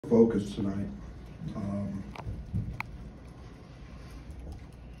focused tonight.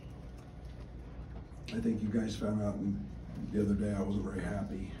 I think you guys found out the other day I wasn't very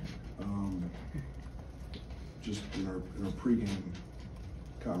happy. Just in our pregame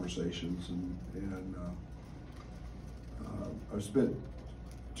conversations, and I've spent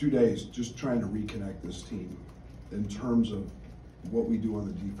 2 days just trying to reconnect this team in terms of what we do on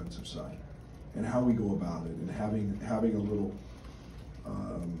the defensive side and how we go about it, and having a little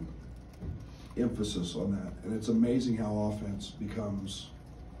emphasis on that. And it's amazing how offense becomes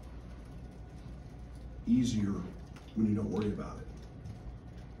easier when you don't worry about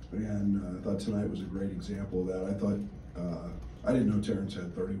it. And I thought tonight was a great example of that. I thought, I didn't know Terrence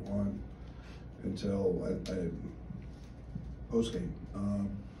had 31 until I post-game.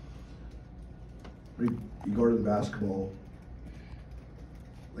 He guarded the basketball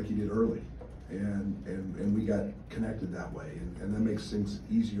like he did early, and we got connected that way, and that makes things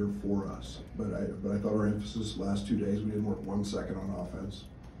easier for us. But I thought our emphasis the last 2 days, we didn't work 1 second on offense.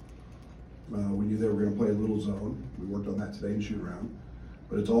 We knew they were going to play a little zone. We worked on that today in shoot around.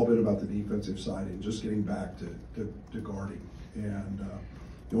 But it's all been about the defensive side and just getting back to guarding. And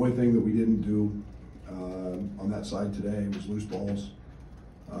the only thing that we didn't do on that side today was loose balls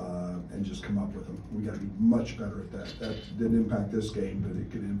and just come up with them. We got to be much better at that. That didn't impact this game, but it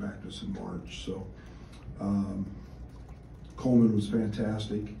could impact us in March. So Coleman was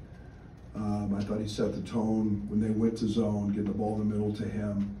fantastic. I thought he set the tone when they went to zone, getting the ball in the middle to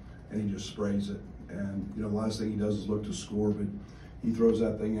him, and he just sprays it. And the last thing he does is look to score, but he throws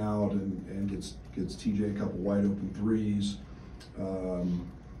that thing out and gets TJ a couple wide open threes.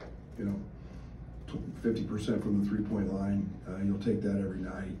 50% from the 3-point line. You'll take that every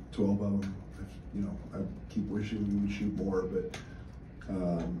night. 12 of them. I keep wishing we would shoot more,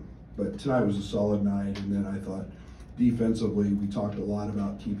 but tonight was a solid night. And then I thought defensively, we talked a lot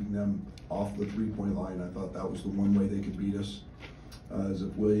about keeping them off the 3-point line. I thought that was the one way they could beat us. As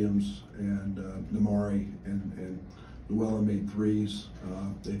if Williams and Namari and Llewellyn made threes,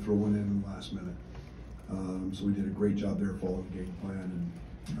 they throw one in the last minute. So we did a great job there following the game plan,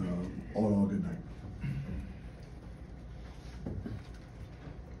 and all in all, good night.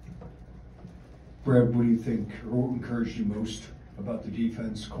 Brad, what do you think, or what encouraged you most about the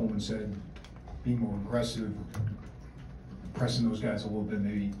defense? Coleman said being more aggressive, pressing those guys a little bit,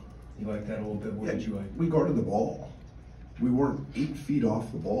 maybe you like that a little bit. What did you like? We guarded the ball. We weren't 8 feet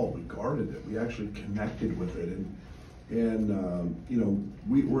off the ball. We guarded it. We actually connected with it, and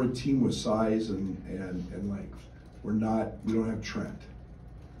we're a team with size and length. We don't have Trent.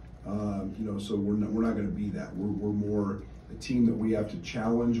 So we're not going to be that. We're more a team that we have to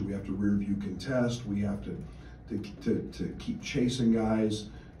challenge. We have to rear view contest. We have to keep chasing guys,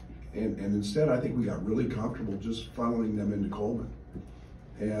 and instead I think we got really comfortable just funneling them into Coleman.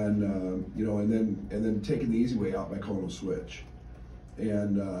 And and then taking the easy way out by calling a switch,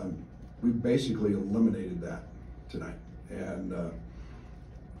 and we basically eliminated that tonight. And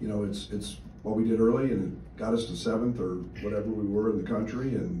it's what we did early, and it got us to 7th or whatever we were in the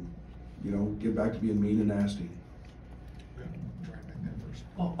country, and get back to being mean and nasty.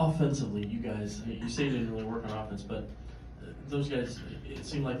 Well, offensively, you guys, you say you didn't really work on offense, but those guys, it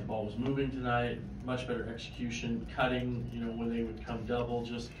seemed like the ball was moving tonight, much better execution, cutting, when they would come double,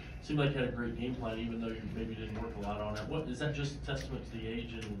 just seemed like you had a great game plan, even though you maybe didn't work a lot on it. What is that, just a testament to the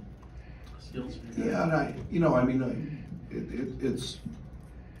age and skills of your guys? Yeah, and it's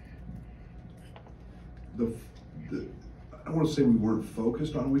the I don't want to say we weren't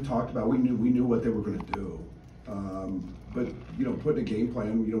focused on it. We talked about, we knew what they were going to do. But putting a game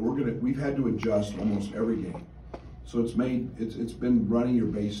plan, we've had to adjust almost every game. So it's been running your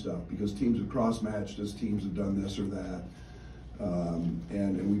base stuff, because teams have cross-matched us, teams have done this or that,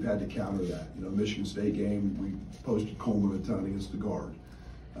 and we've had to counter that. Michigan State game, we posted Coleman a ton against the guard.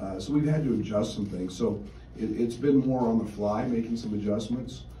 So we've had to adjust some things. So it's been more on the fly, making some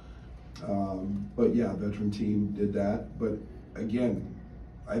adjustments. But yeah, veteran team did that. But again,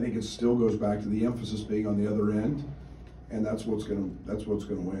 I think it still goes back to the emphasis being on the other end. And that's what's going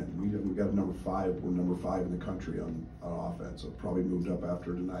to win. We got a number 5. We're number 5 in the country on offense. So probably moved up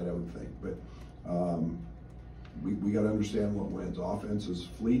after tonight, I would think. But we got to understand what wins. Offense is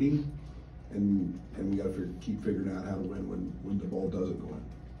fleeting, and we got to keep figuring out how to win when the ball doesn't go in.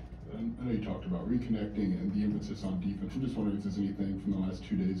 I know you talked about reconnecting and the emphasis on defense. I'm just wondering if there's anything from the last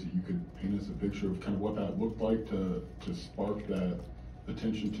 2 days that you could paint us a picture of kind of what that looked like to spark that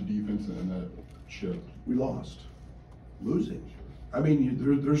attention to defense and that shift. We lost. Losing. I mean,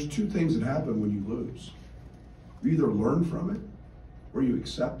 there's 2 things that happen when you lose. You either learn from it or you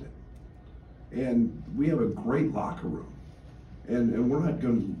accept it. And we have a great locker room. and we're not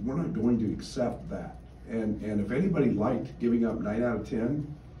going to accept that. And if anybody liked giving up 9 out of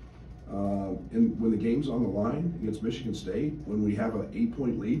 10, when the game's on the line against Michigan State, when we have an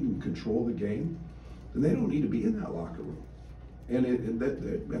 8-point lead and control the game, then they don't need to be in that locker room. And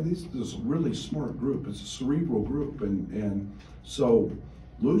this is a really smart group. It's a cerebral group, and so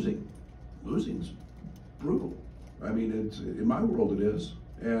losing's brutal. I mean, it's in my world it is,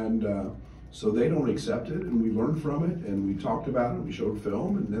 and so they don't accept it, and we learned from it, and we talked about it, we showed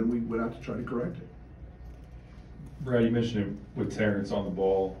film, and then we went out to try to correct it. Brad, you mentioned it with Terrence on the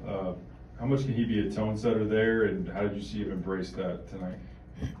ball. How much can he be a tone setter there, and how did you see him embrace that tonight?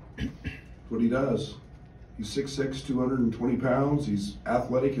 That's what he does. He's 6'6", 220 pounds. He's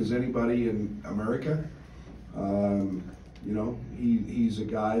athletic as anybody in America. You know, he's a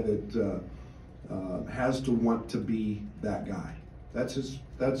guy that has to want to be that guy. That's his.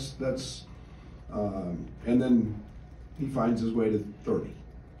 And then he finds his way to 30.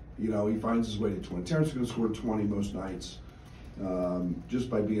 You know, he finds his way to 20. Terrence is going to score 20 most nights just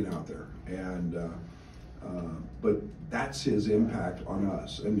by being out there. And but that's his impact on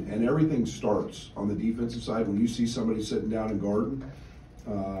us. And everything starts on the defensive side. When you see somebody sitting down and guarding,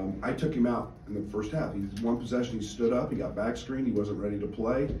 I took him out in the first half. He's one possession, he stood up, he got back screened, he wasn't ready to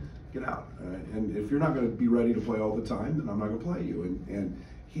play. Get out. And if you're not going to be ready to play all the time, then I'm not going to play you. And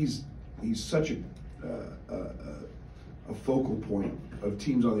he's such a focal point of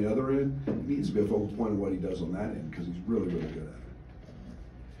teams on the other end. He needs to be a focal point of what he does on that end because he's really, really good at it.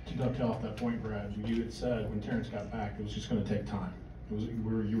 To dovetail off that point, Brad, you had said when Terrence got back, it was just going to take time. You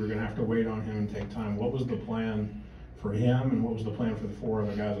were going to have to wait on him and take time. What was the plan for him, and what was the plan for the 4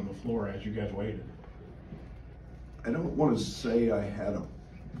 other guys on the floor as you guys waited? I don't want to say I had a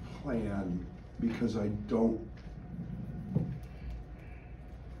plan because I don't.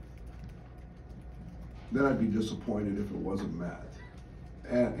 Then I'd be disappointed if it wasn't met.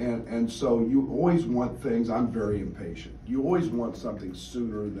 And so you always want things. I'm very impatient. You always want something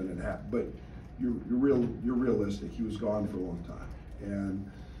sooner than it happens. But you're realistic. He was gone for a long time,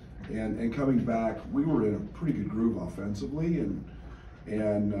 and coming back, we were in a pretty good groove offensively, and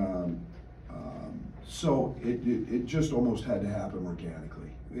so it just almost had to happen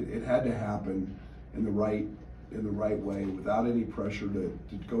organically. It had to happen in the right way without any pressure to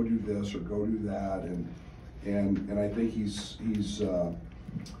go do this or go do that, and I think he's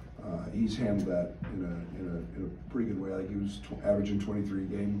handled that in a pretty good way. I think he was averaging 23 a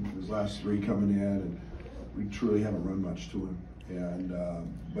game, his last 3 coming in, and we truly haven't run much to him. And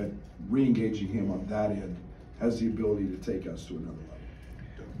but re-engaging him on that end has the ability to take us to another level.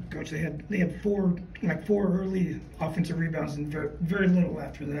 Coach, they had four early offensive rebounds and very little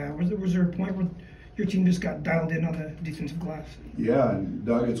after that. Was there a point where your team just got dialed in on the defensive glass? Yeah, and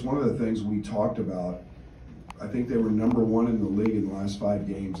Doug, it's one of the things we talked about. I think they were number 1 in the league in the last 5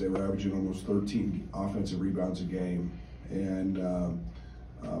 games. They were averaging almost 13 offensive rebounds a game, and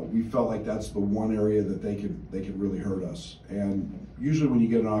we felt like that's the one area that they could really hurt us. And usually when you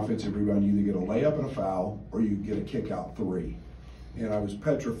get an offensive rebound, you either get a layup and a foul, or you get a kick out 3. And I was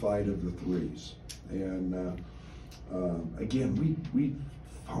petrified of the 3s. And again, we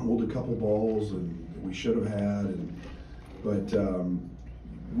fumbled a couple balls and we should have had, but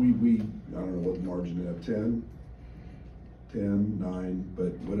we I don't know what the margin is, 10, 9,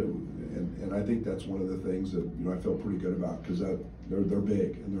 but and I think that's one of the things that I felt pretty good about because they're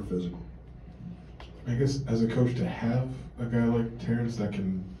big and they're physical. I guess as a coach, to have a guy like Terrence that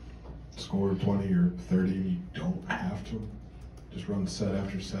can score 20 or 30 and you don't have to just run set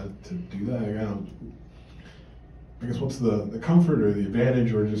after set to do that, I guess what's the comfort or the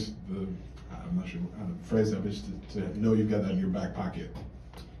advantage or just I'm not sure how to phrase that, but just to know you've got that in your back pocket?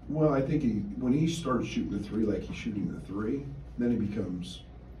 Well, I think when he starts shooting the 3 like he's shooting the 3, then he becomes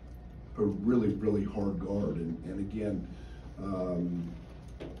a really, really hard guard. And again,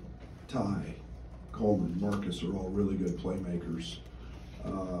 Ty, Coleman, Marcus are all really good playmakers.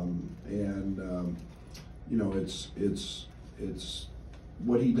 It's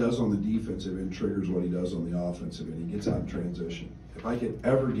what he does on the defensive end triggers what he does on the offensive end. He gets out in transition. If I could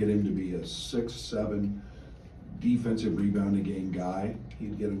ever get him to be a 6, 7 defensive rebound a game guy,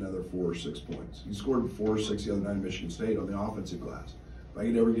 he'd get another 4 or 6 points. He scored 4 or 6 the other night in Michigan State on the offensive glass. If I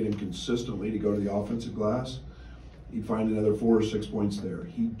could ever get him consistently to go to the offensive glass, he'd find another 4 or 6 points there.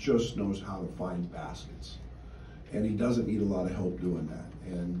 He just knows how to find baskets. And he doesn't need a lot of help doing that.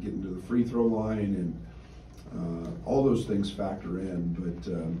 And getting to the free throw line and all those things factor in. But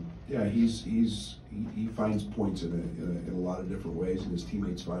yeah, he finds points in a lot of different ways, and his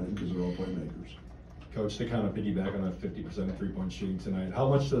teammates find him because they're all playmakers. Coach, to kind of piggyback on that 50% three-point shooting tonight, how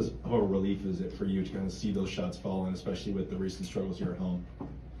much of a relief is it for you to kind of see those shots fall in, especially with the recent struggles here at home?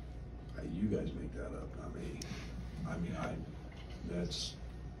 You guys make that up, not me.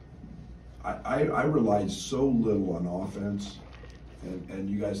 I relied so little on offense, and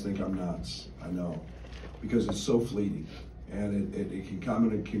you guys think I'm nuts. I know, because it's so fleeting, and it can come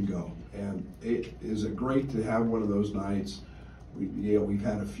and it can go. And is it great to have one of those nights? We've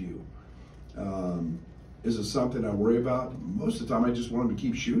had a few. Is it something I worry about? Most of the time, I just want them to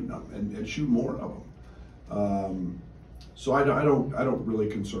keep shooting them and shoot more of them. So I don't really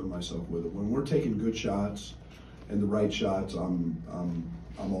concern myself with it. When we're taking good shots and the right shots, I'm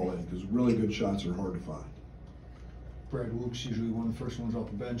all in, because really good shots are hard to find. Brad Wilkes usually one of the first ones off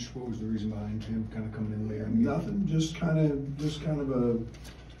the bench. What was the reason behind him kind of coming in later? Nothing, just kind of a,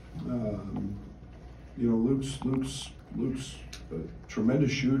 Luke's a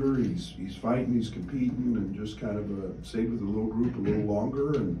tremendous shooter. He's fighting, he's competing, and just kind of stayed with the little group a little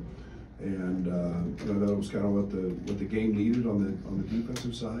longer, and that was kind of what the game needed on the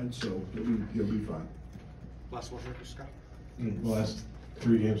defensive side. So he'll be fine. Last one here for Scott. The last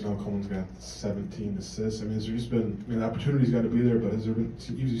 3 games now, Coleman's got 17 assists. I mean, has there just been, the opportunity's got to be there, but have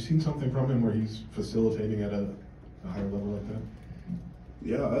you seen something from him where he's facilitating at a higher level like that?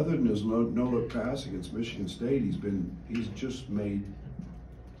 Yeah, other than his no-look pass against Michigan State, he's just made.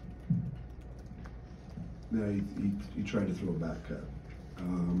 He tried to throw a back cut.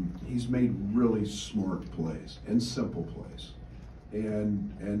 He's made really smart plays and simple plays,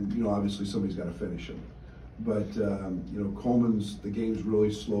 and obviously somebody's got to finish him. But the game's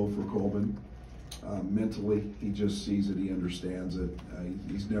really slow for Coleman. Mentally, he just sees it, he understands it.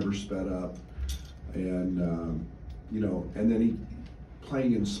 He's never sped up, and and then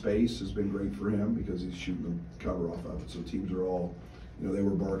playing in space has been great for him, because he's shooting the cover off of it. So teams are all, they were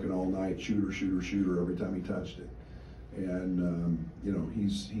barking all night, shooter, shooter, shooter, every time he touched it. And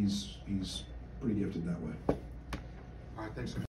he's pretty gifted that way. All right, thanks.